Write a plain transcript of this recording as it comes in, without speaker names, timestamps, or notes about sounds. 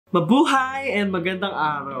Mabuhay and magandang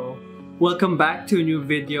araw! Welcome back to a new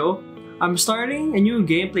video. I'm starting a new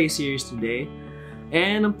gameplay series today,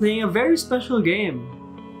 and I'm playing a very special game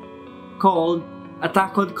called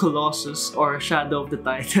Attack on Colossus or Shadow of the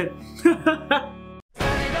Titan.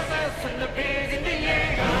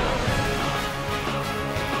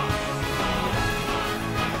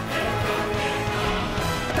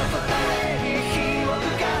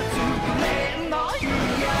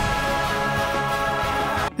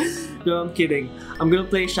 No, I'm kidding. I'm gonna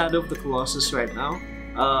play Shadow of the Colossus right now.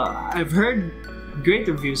 I've heard great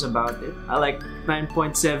reviews about it. I like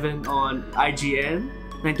 9.7 on IGN,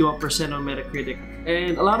 91% on Metacritic,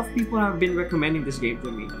 and a lot of people have been recommending this game to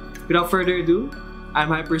me. Without further ado, I'm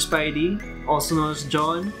Hyper Spidey, also known as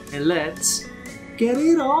John, and let's get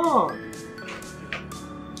it on!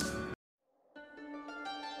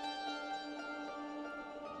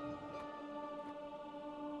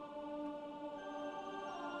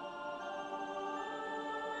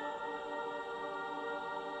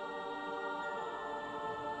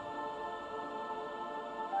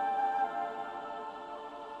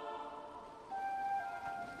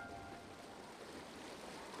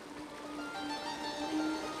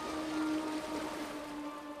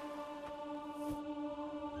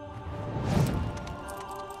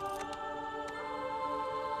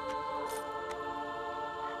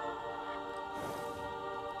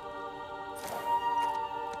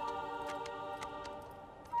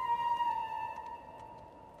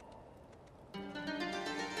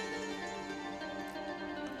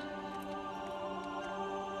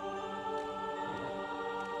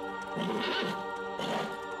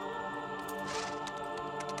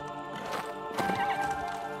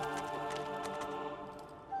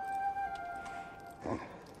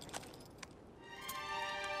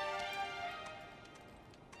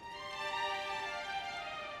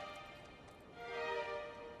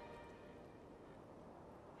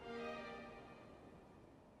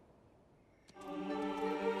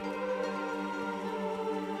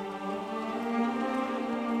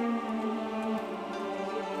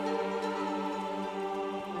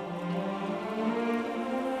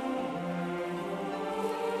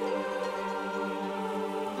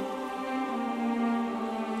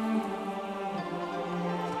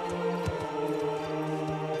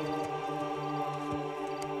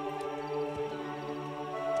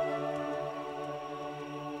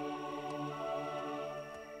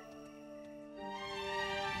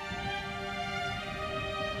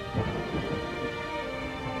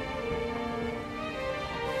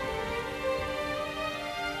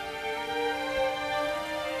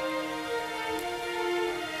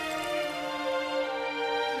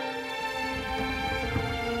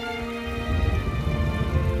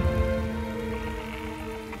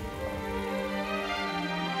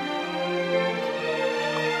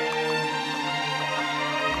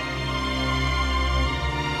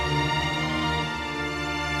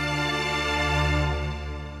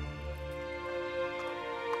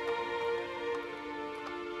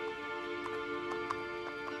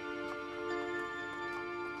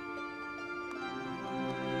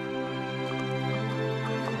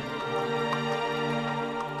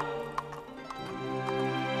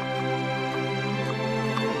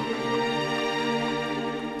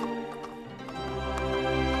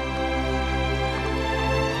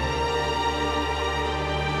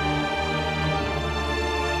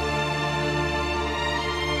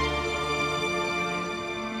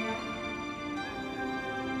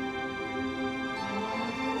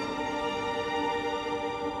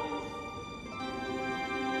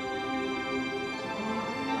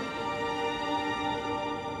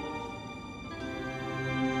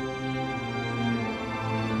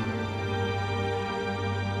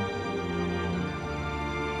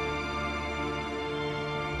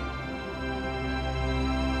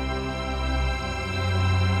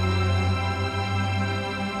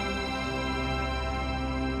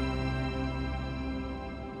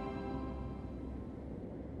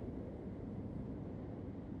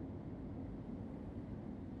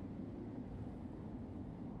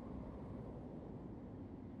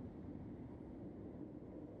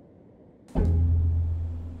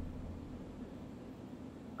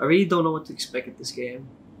 I really don't know what to expect at this game.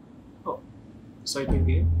 Oh, start new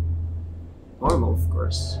game? Normal, of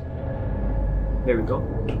course. There we go.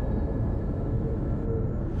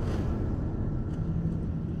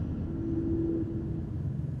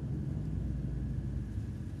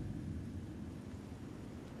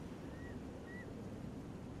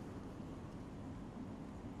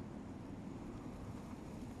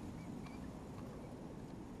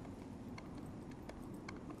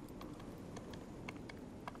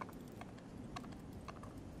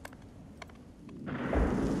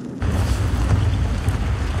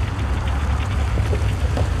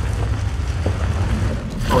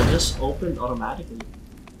 just opened automatically.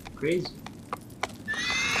 Crazy.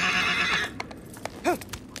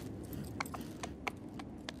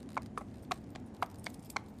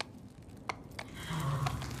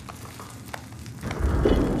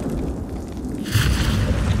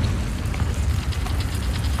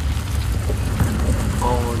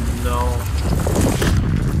 Oh no.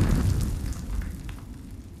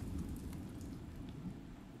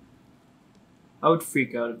 I would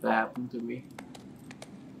freak out if that happened to me.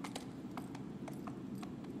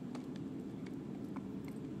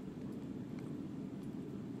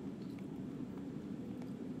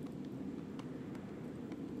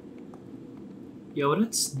 Yo,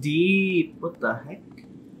 that's deep. What the heck?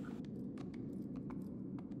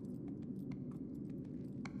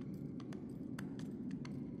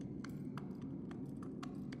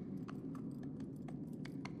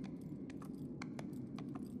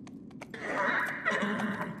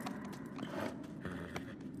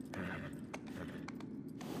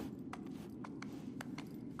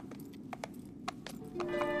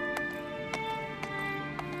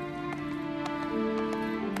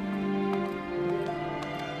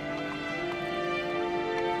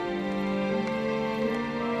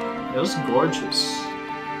 It was gorgeous.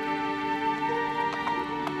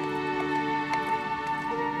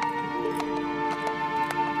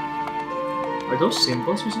 Are those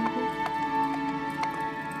symbols or something?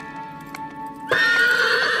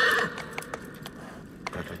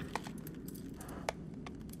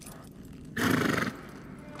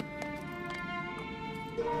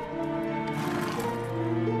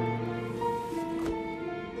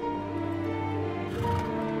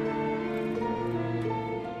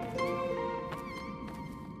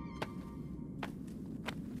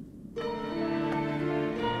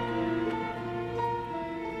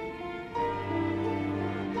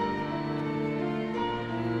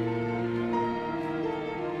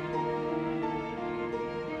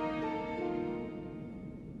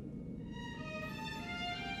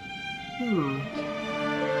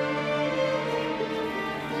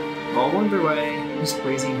 I wonder why he's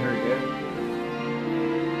praising her there.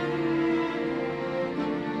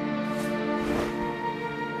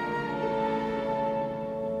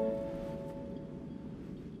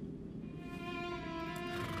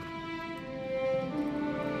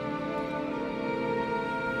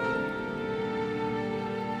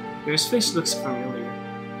 His face looks familiar.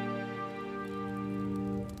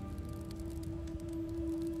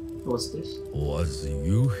 What's this? Was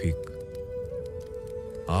you hick?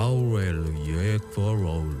 Aurel ye for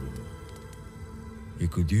all.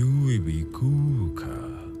 Ikudu be kuka.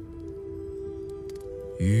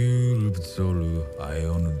 You solo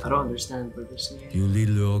ion. I don't understand what this name. You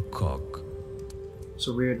little cock. It's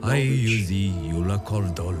a weird I language. use you la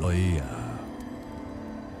called Doloya.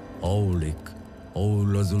 Olik,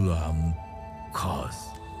 Olazulam, cause.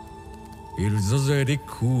 Ilzozeri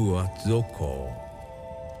ku at Zoko.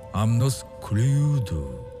 I'm no screwed.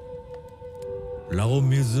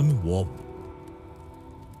 Laomism wop.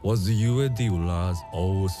 Was you a dealers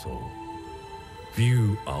also?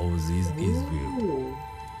 Few houses is will. Ooh.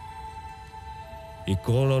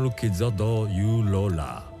 Ikola kizado you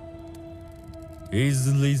lola.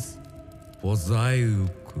 Islis was I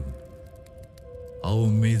uku. Ao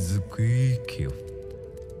mizuki.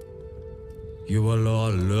 You are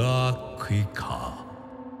la quicker.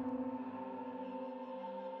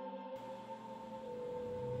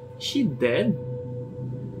 She dead?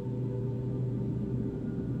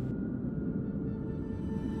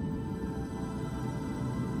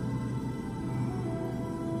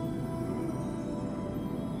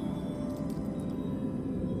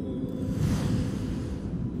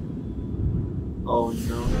 Oh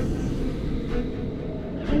no.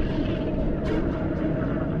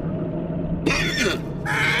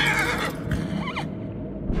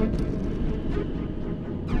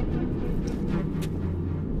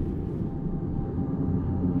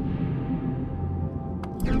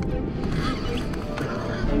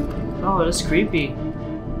 Oh, that's creepy.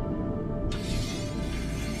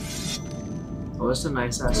 Oh, that's a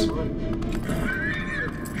nice ass sword.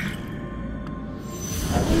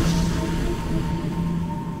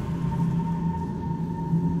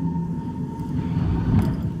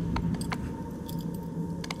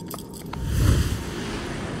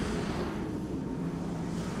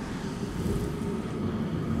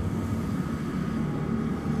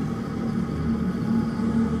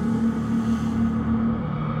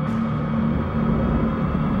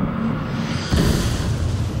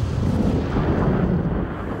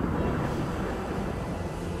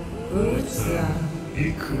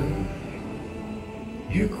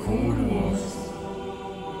 You call us.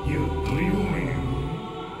 You dream.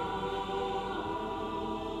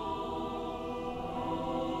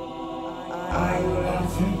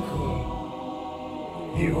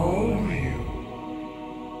 You own you.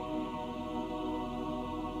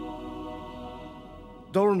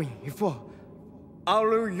 Dorming for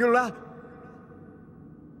Alula.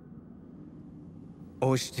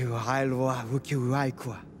 Ostu Hailwa Wuku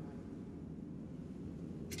Aikwa.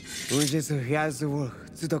 Ujes Yazur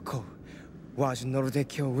Zudoko. Was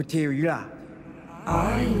Nordekyo Utiula.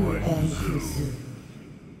 I will answer.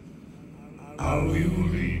 I will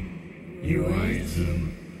leave you item.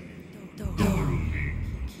 Dorming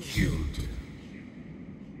killed.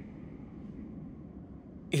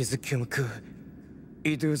 Is Kumku.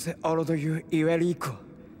 It is all of you Iveriko.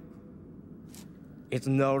 It's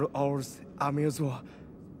not all amusement.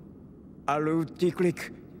 Alu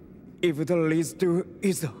Tiklik. If it leads to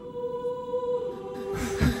Iso.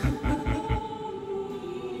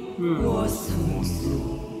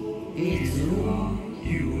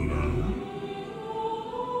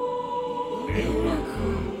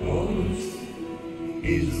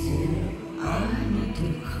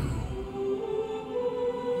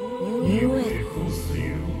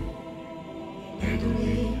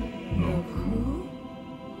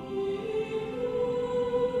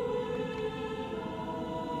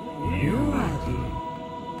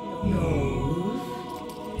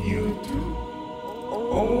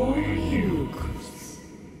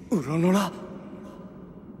 Uronora.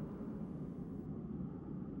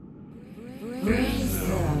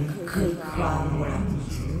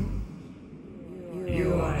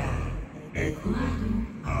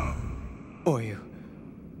 Oil.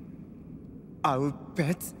 I'll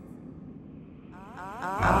bet.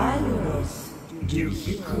 I was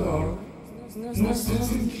difficult. No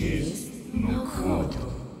certain case, no quarter.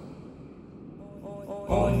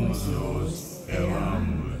 Almost lost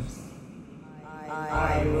alarms.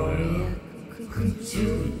 I warrior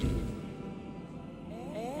continued.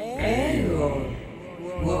 Error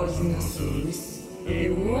was not source. A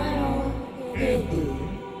well, a do.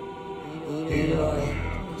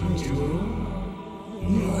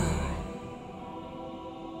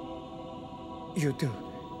 You do.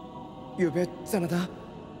 You bet, Sanada.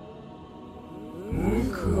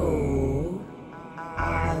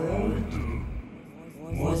 I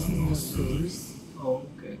was no source. Oh,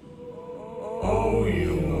 okay. Oh,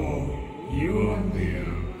 you are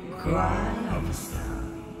there, cry of star.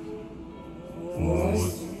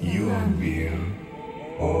 Was you are there,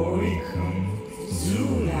 Oricum,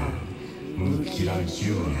 Zula, Mukira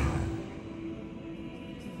Jura.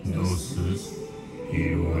 Nosus,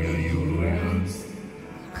 you are your lands,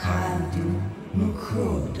 Kandu,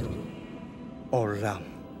 Mukodo. Oram.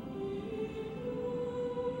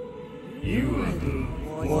 You are the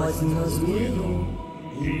was no widow,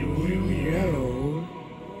 you will yellow.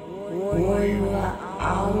 Or you are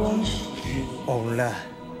our shit. Ola.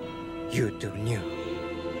 You do new.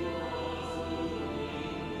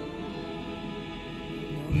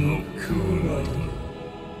 No cooler.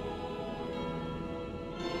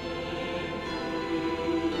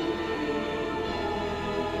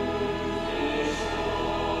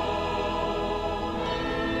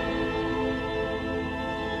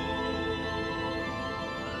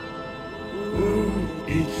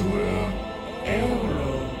 It will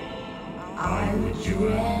arrow. I would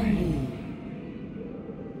join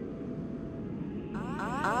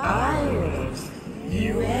I was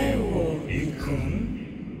you arrow become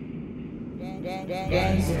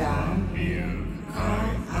dance down here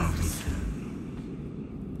car officer.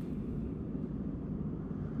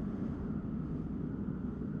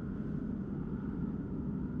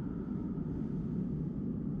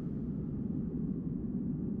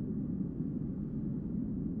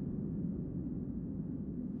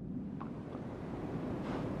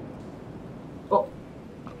 Oh,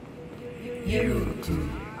 You two,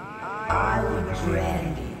 I was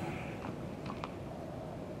ready.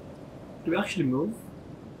 do we actually move?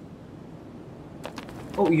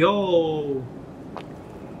 Oh, yo!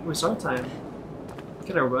 It's our time.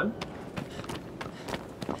 Can I run?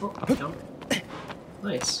 Oh, jump.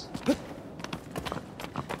 Nice.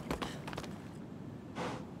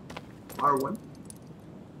 R1.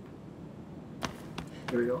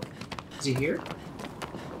 Here we go. Is he here?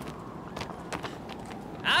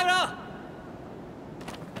 Agro!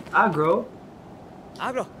 Aggro.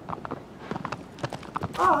 Agro!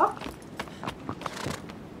 Ah.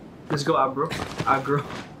 Let's go, Aggro. Aggro.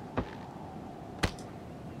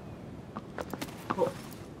 Oh.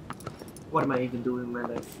 What am I even doing in my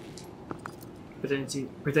life? Pretend you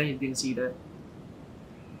didn't see that.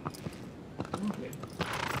 Okay.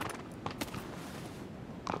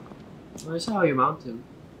 Well, that's how you mount him.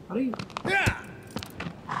 How do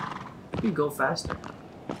you go faster?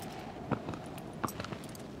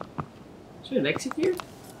 there an exit here?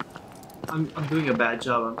 I'm doing a bad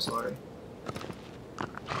job, I'm sorry.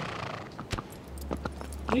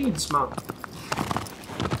 I need to dismount.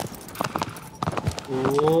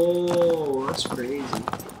 Oh, that's crazy.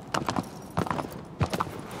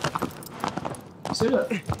 Is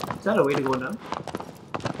that a way to go down?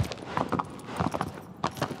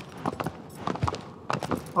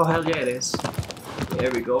 Oh hell yeah it is.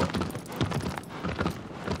 There we go.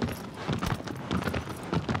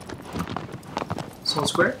 Soul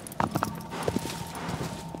square?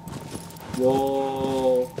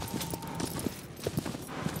 Whoa.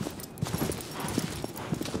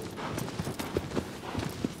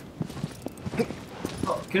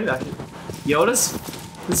 Oh, good actually. Yo,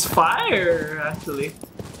 this fire actually.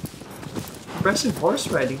 Impressive horse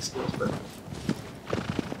riding skills, bro.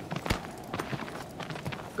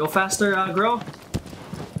 Go faster, girl.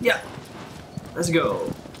 Yeah. Let's go.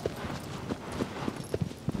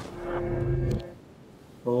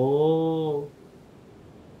 Oh.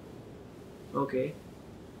 Okay.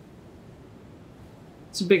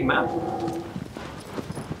 It's a big map.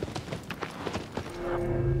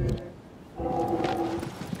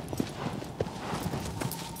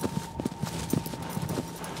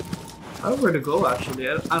 I don't know where to go actually.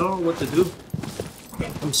 I don't know what to do.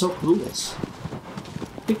 I'm so clueless.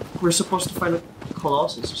 I think we're supposed to find a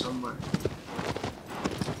Colossus somewhere.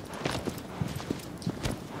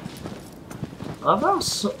 I love how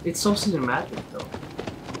it's so cinematic though.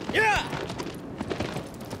 Yeah!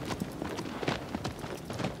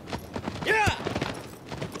 Yeah!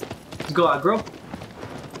 Let's go, aggro.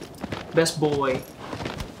 Best boy.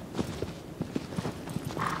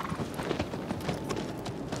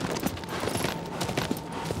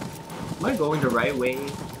 Am I going the right way? I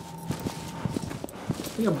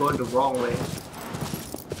think I'm going the wrong way.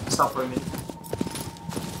 Stop for a minute.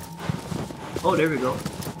 Oh, there we go.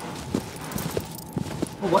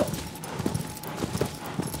 Oh, what?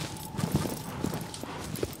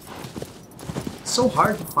 It's so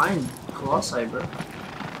hard to find Colossi, bro.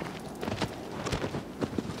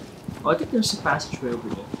 Oh, I think there's a passageway over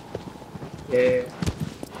there. Yeah.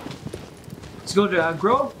 Let's go to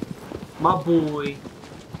aggro. My boy.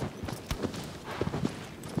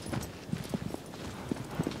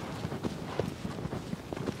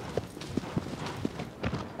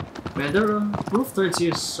 Man, the roof turrets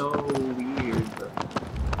here is so weird, bro.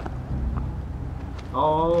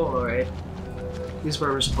 Oh, alright. This is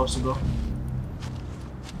where we're supposed to go.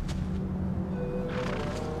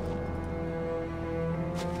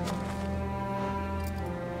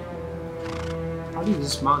 How do you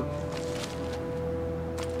dismount?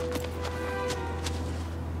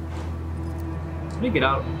 How do you get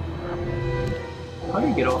out? How do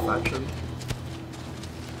you get off, actually?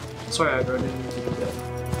 Sorry, I didn't mean to do that.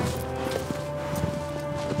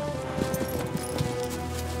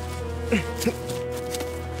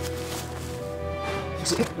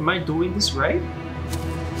 Am I doing this right?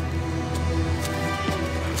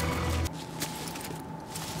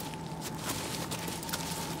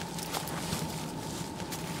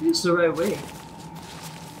 It's the right way.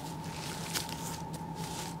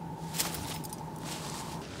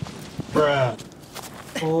 Bruh.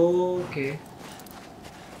 Okay.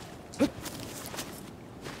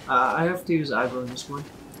 I have to use aggro on this one.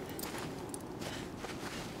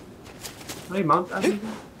 Can I mount aggro?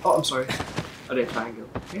 Oh, I'm sorry. I did triangle.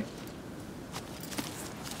 Okay.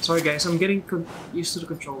 Sorry guys, I'm getting used to the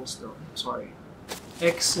controls though. Sorry.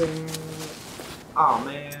 Exit. Oh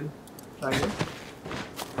man. Triangle.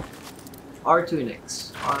 R2 and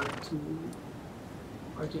X. R2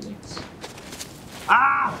 and X.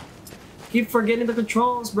 Ah! Keep forgetting the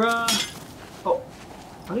controls, bruh. Oh.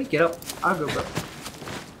 How do you get up? I'll go, bro.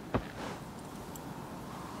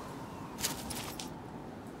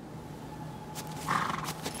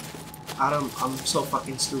 Adam, I'm so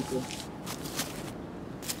fucking stupid.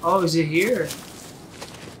 Oh, is it here?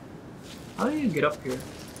 How do you get up here?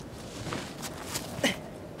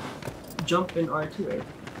 Jump in R2, right?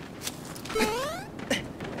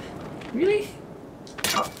 Really?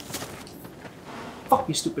 Oh. Fuck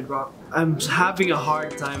you, stupid rock. I'm having a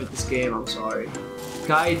hard time with this game, I'm sorry.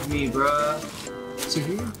 Guide me, bruh. Is it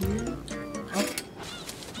here? Here? Oh.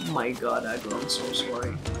 Oh my god, Agro, I'm so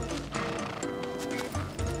sorry.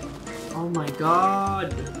 Oh my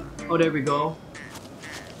god! Oh, there we go.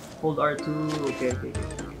 Hold R2. Okay.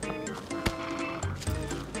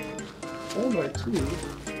 Hold R2.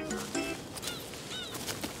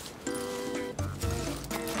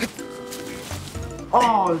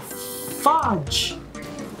 Oh, fudge!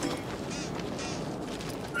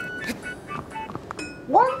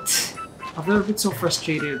 What? I've never been so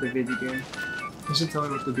frustrated with the video game. It doesn't tell me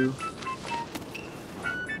what to do.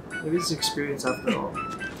 Maybe it's experience after all.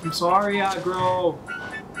 I'm sorry, aggro.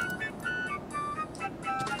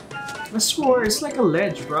 I swear, it's like a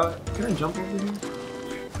ledge, bro. Can I jump over here?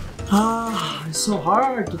 Ah, it's so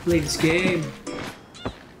hard to play this game. I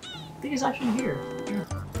think it's actually here. Yeah.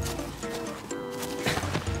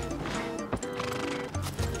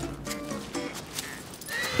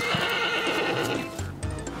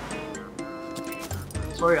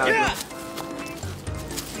 Sorry, aggro.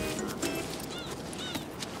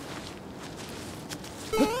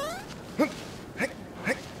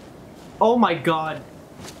 Oh my god.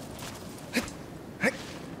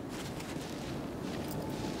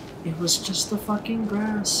 It was just the fucking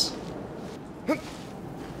grass.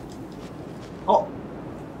 Oh.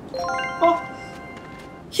 Oh.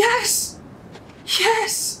 Yes!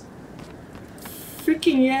 Yes!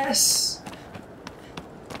 Freaking yes!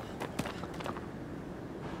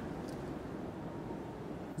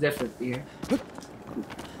 Definitely here.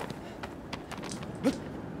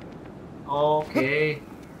 Okay.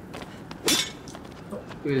 Oh, look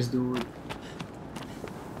at this dude.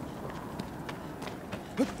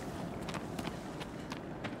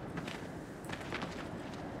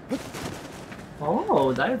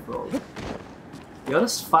 Oh, dive roll. Yo,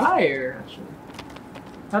 that's fire, actually.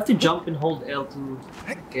 I have to jump and hold L2.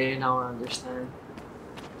 Okay, now I understand.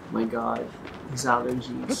 My god, these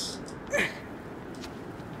allergies.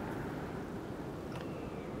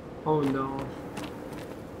 Oh no.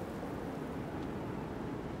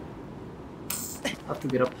 I have to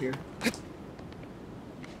get up here.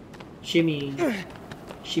 Shimmy.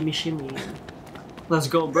 Shimmy, shimmy. Let's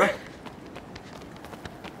go, bruh.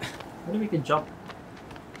 Maybe we can jump.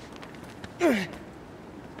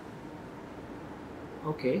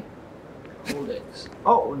 Okay. Hold X.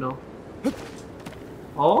 Oh no.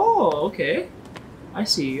 Oh, okay. I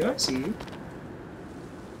see you, I see you.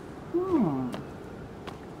 Hmm.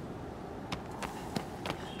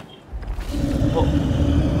 Oh.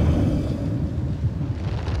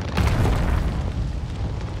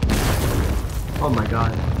 Oh my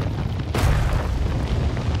god.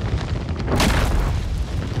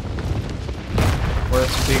 Oh,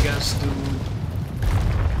 that's big ass dude.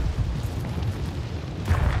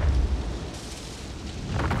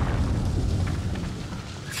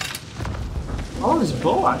 Oh, his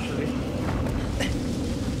bow actually.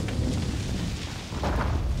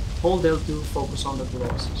 Hold L2, focus on the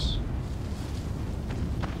Colossus.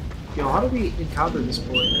 Yo, how do we encounter this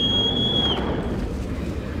boy?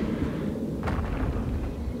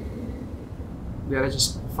 We gotta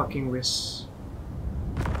just fucking risk.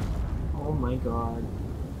 Oh my god.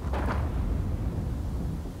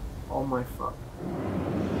 Oh my fuck.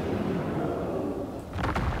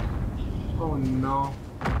 Oh no.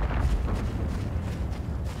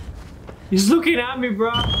 He's looking at me,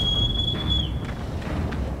 bro.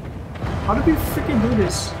 How do we freaking do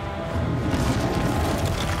this?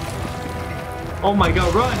 Oh my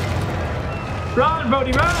god, run! Run,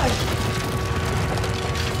 Brody, run!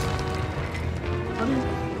 How do you...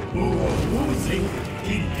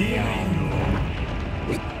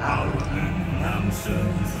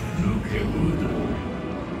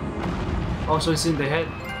 Oh, so it's in the head.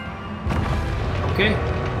 Okay.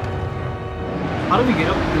 How do we get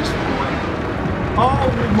up to this point?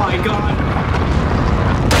 Oh my god!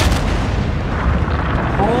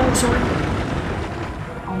 Oh, sorry.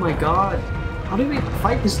 Oh my god. How do we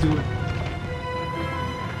fight this dude?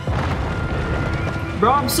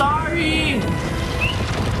 Bro, I'm sorry!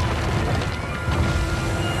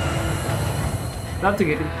 I have to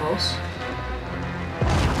get in close.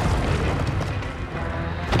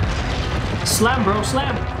 Slam, bro,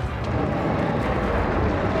 slam!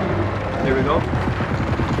 There we go.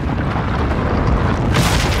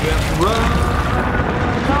 We have to run!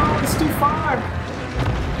 No, it's too far!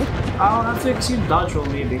 I'll have to execute dodge roll,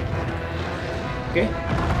 maybe. Okay.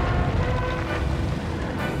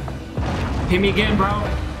 Hit me again, bro.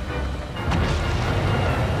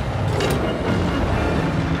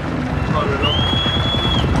 Oh, there we go.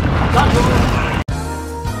 Dodge roll!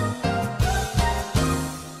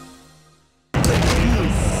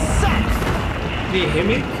 Did he hit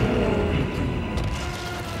me?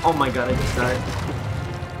 Oh my god, I just died.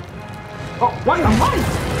 Oh, what am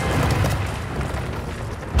I?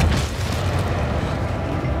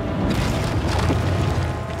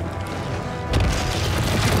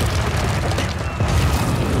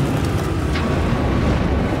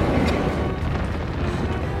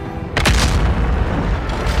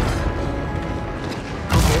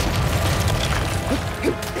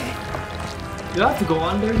 Do I have to go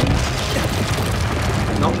under here?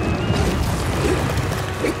 No.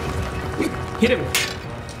 Hit him!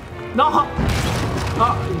 No!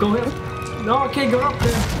 Oh, go here. No, I can't go up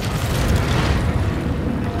there.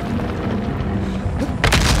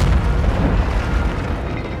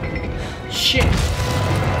 Shit.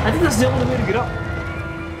 I think that's the only way to get up.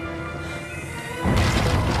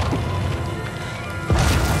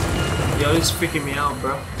 Yo, this is freaking me out,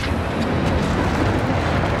 bro.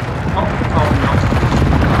 Oh no.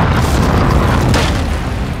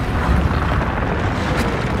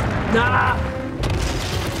 Nah!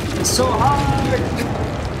 It's so hard!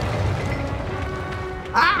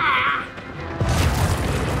 Ah!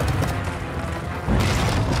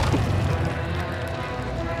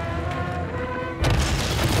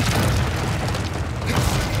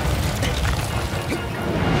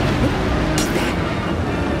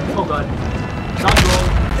 Oh god. Not roll.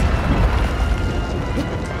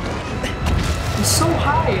 It's so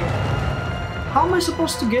high! How am I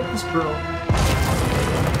supposed to get this, bro?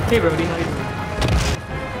 Hey, Brody, how you doing?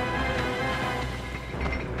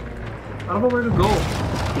 I don't know where to go.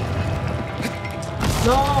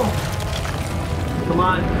 No! Come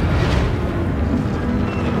on.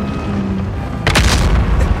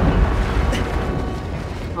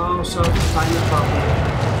 Oh, so I have to find it properly.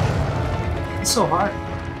 It's so hard.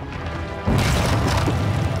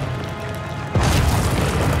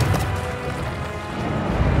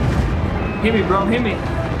 Hit me, bro, hit me.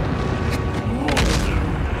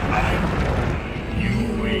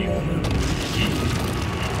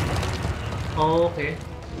 Oh, okay.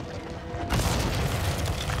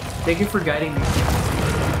 Thank you for guiding me.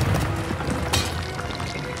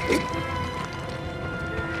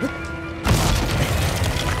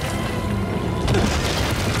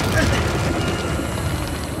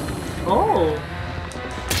 Oh!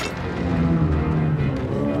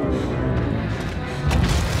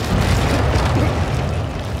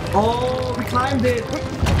 Oh, we climbed it!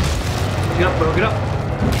 Get up, bro, get up!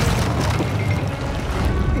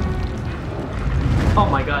 Oh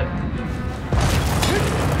my god.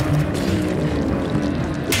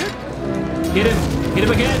 Hit him! Hit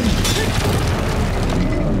him again!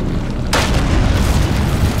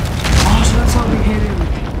 Oh, so that's how we hit him.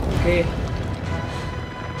 Okay.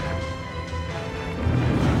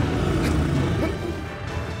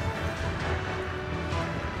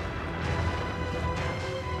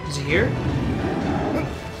 Is he here?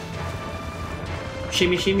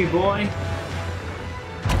 Shimmy, shimmy, boy.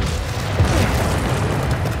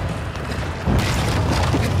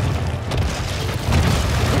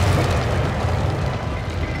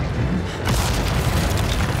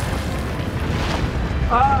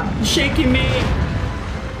 Ah, he's shaking me.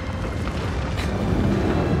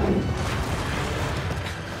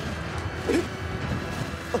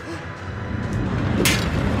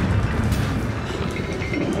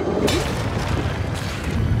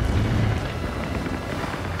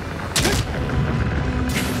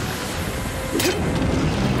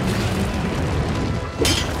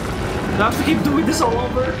 Do I have to keep doing this all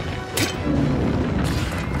over?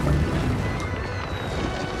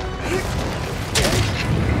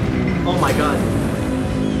 Oh my god.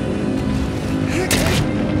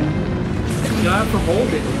 You have to hold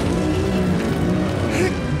it.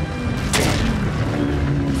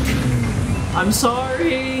 I'm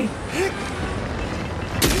sorry.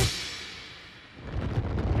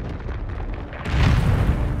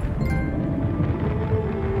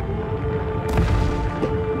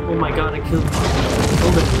 Oh my god, I killed it.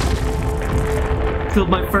 Killed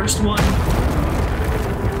my first one.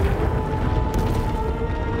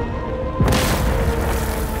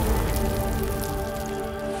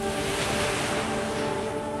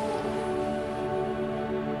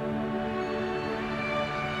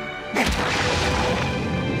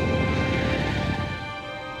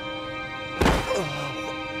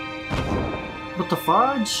 What the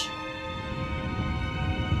fudge?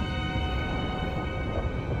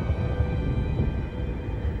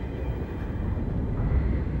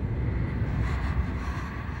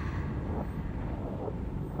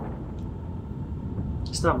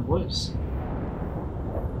 It's not voice.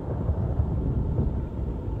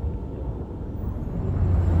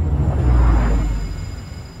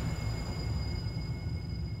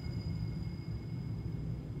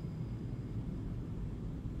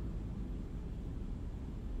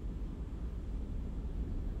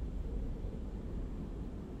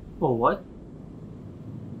 Oh, what?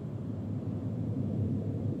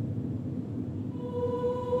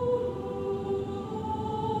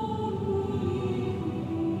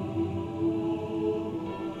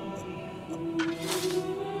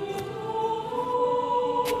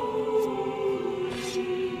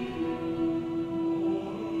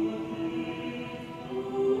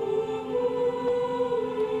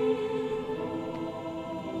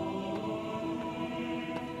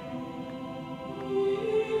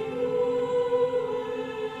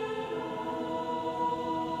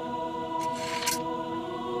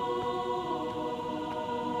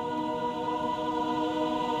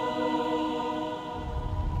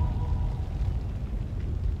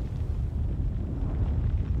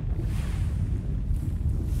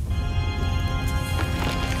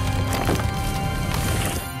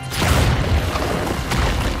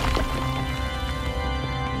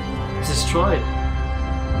 destroyed.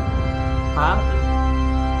 What happened?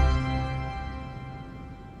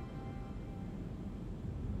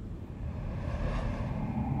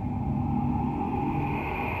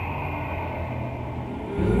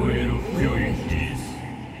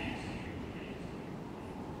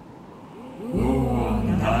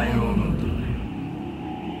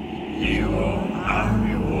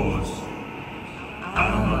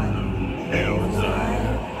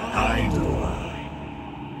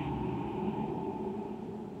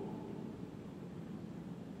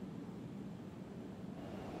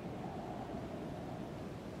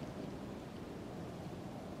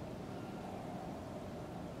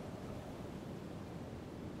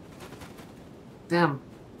 Damn.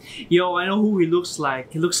 Yo, I know who he looks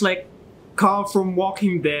like. He looks like Carl from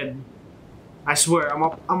Walking Dead. I swear, I'm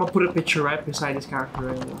gonna put a picture right beside this character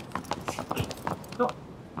right now. Oh,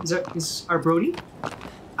 is our Brody?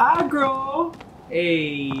 Agro!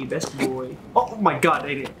 Hey, best boy. Oh my god,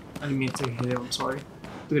 I didn't mean to hit him, I'm sorry.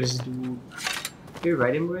 Look at this dude. Can you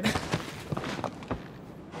ride him already?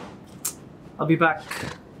 I'll be back,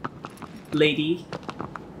 lady.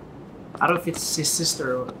 I don't know if it's his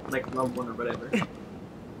sister or like loved one or whatever.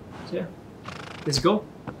 So yeah, let's go.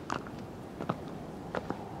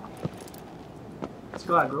 Let's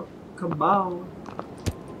go, Agro. Come on.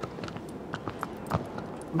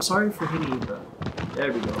 I'm sorry for hitting you, bro.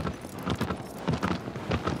 There we go.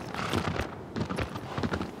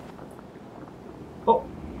 Oh,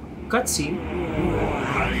 cutscene.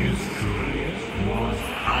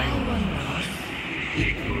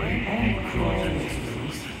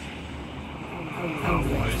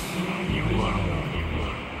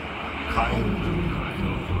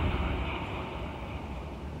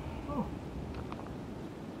 Oh.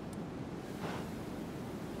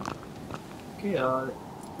 Okay,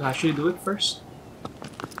 should I do it first?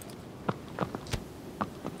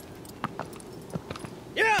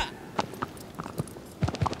 Yeah!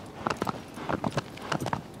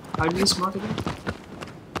 How do you smart again?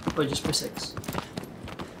 Oh, just press X.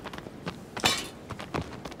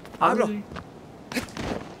 How do I...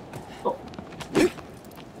 Oh.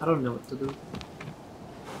 I don't know what to do.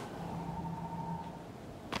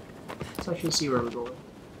 Let's actually see where we're going.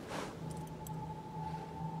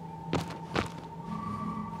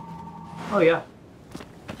 Oh yeah.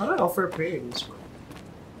 How do I offer a prayer in this one?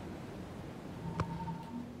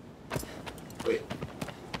 Wait.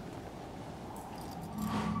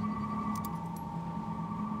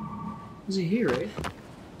 Is he here, right?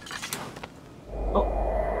 Oh.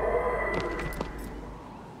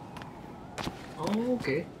 Oh,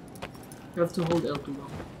 okay. You have to hold L2 now.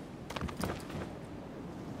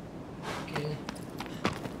 Okay.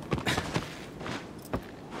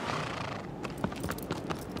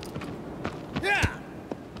 Yeah!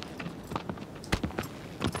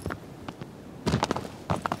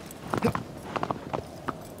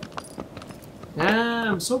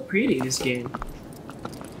 I'm so pretty in this game.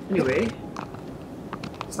 Anyway,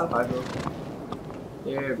 stop eyebrow.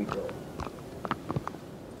 There we go.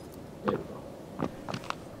 There we go.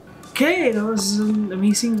 Okay, that was an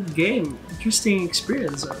amazing game. Interesting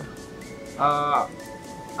experience. I'll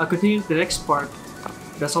continue the next part.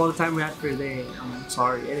 That's all the time we have for today. I'm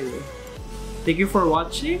sorry. Anyway, thank you for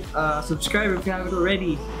watching. Subscribe if you haven't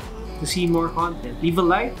already to see more content. Leave a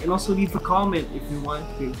like and also leave a comment if you want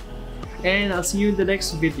to. And I'll see you in the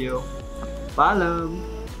next video.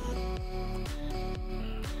 Paalam!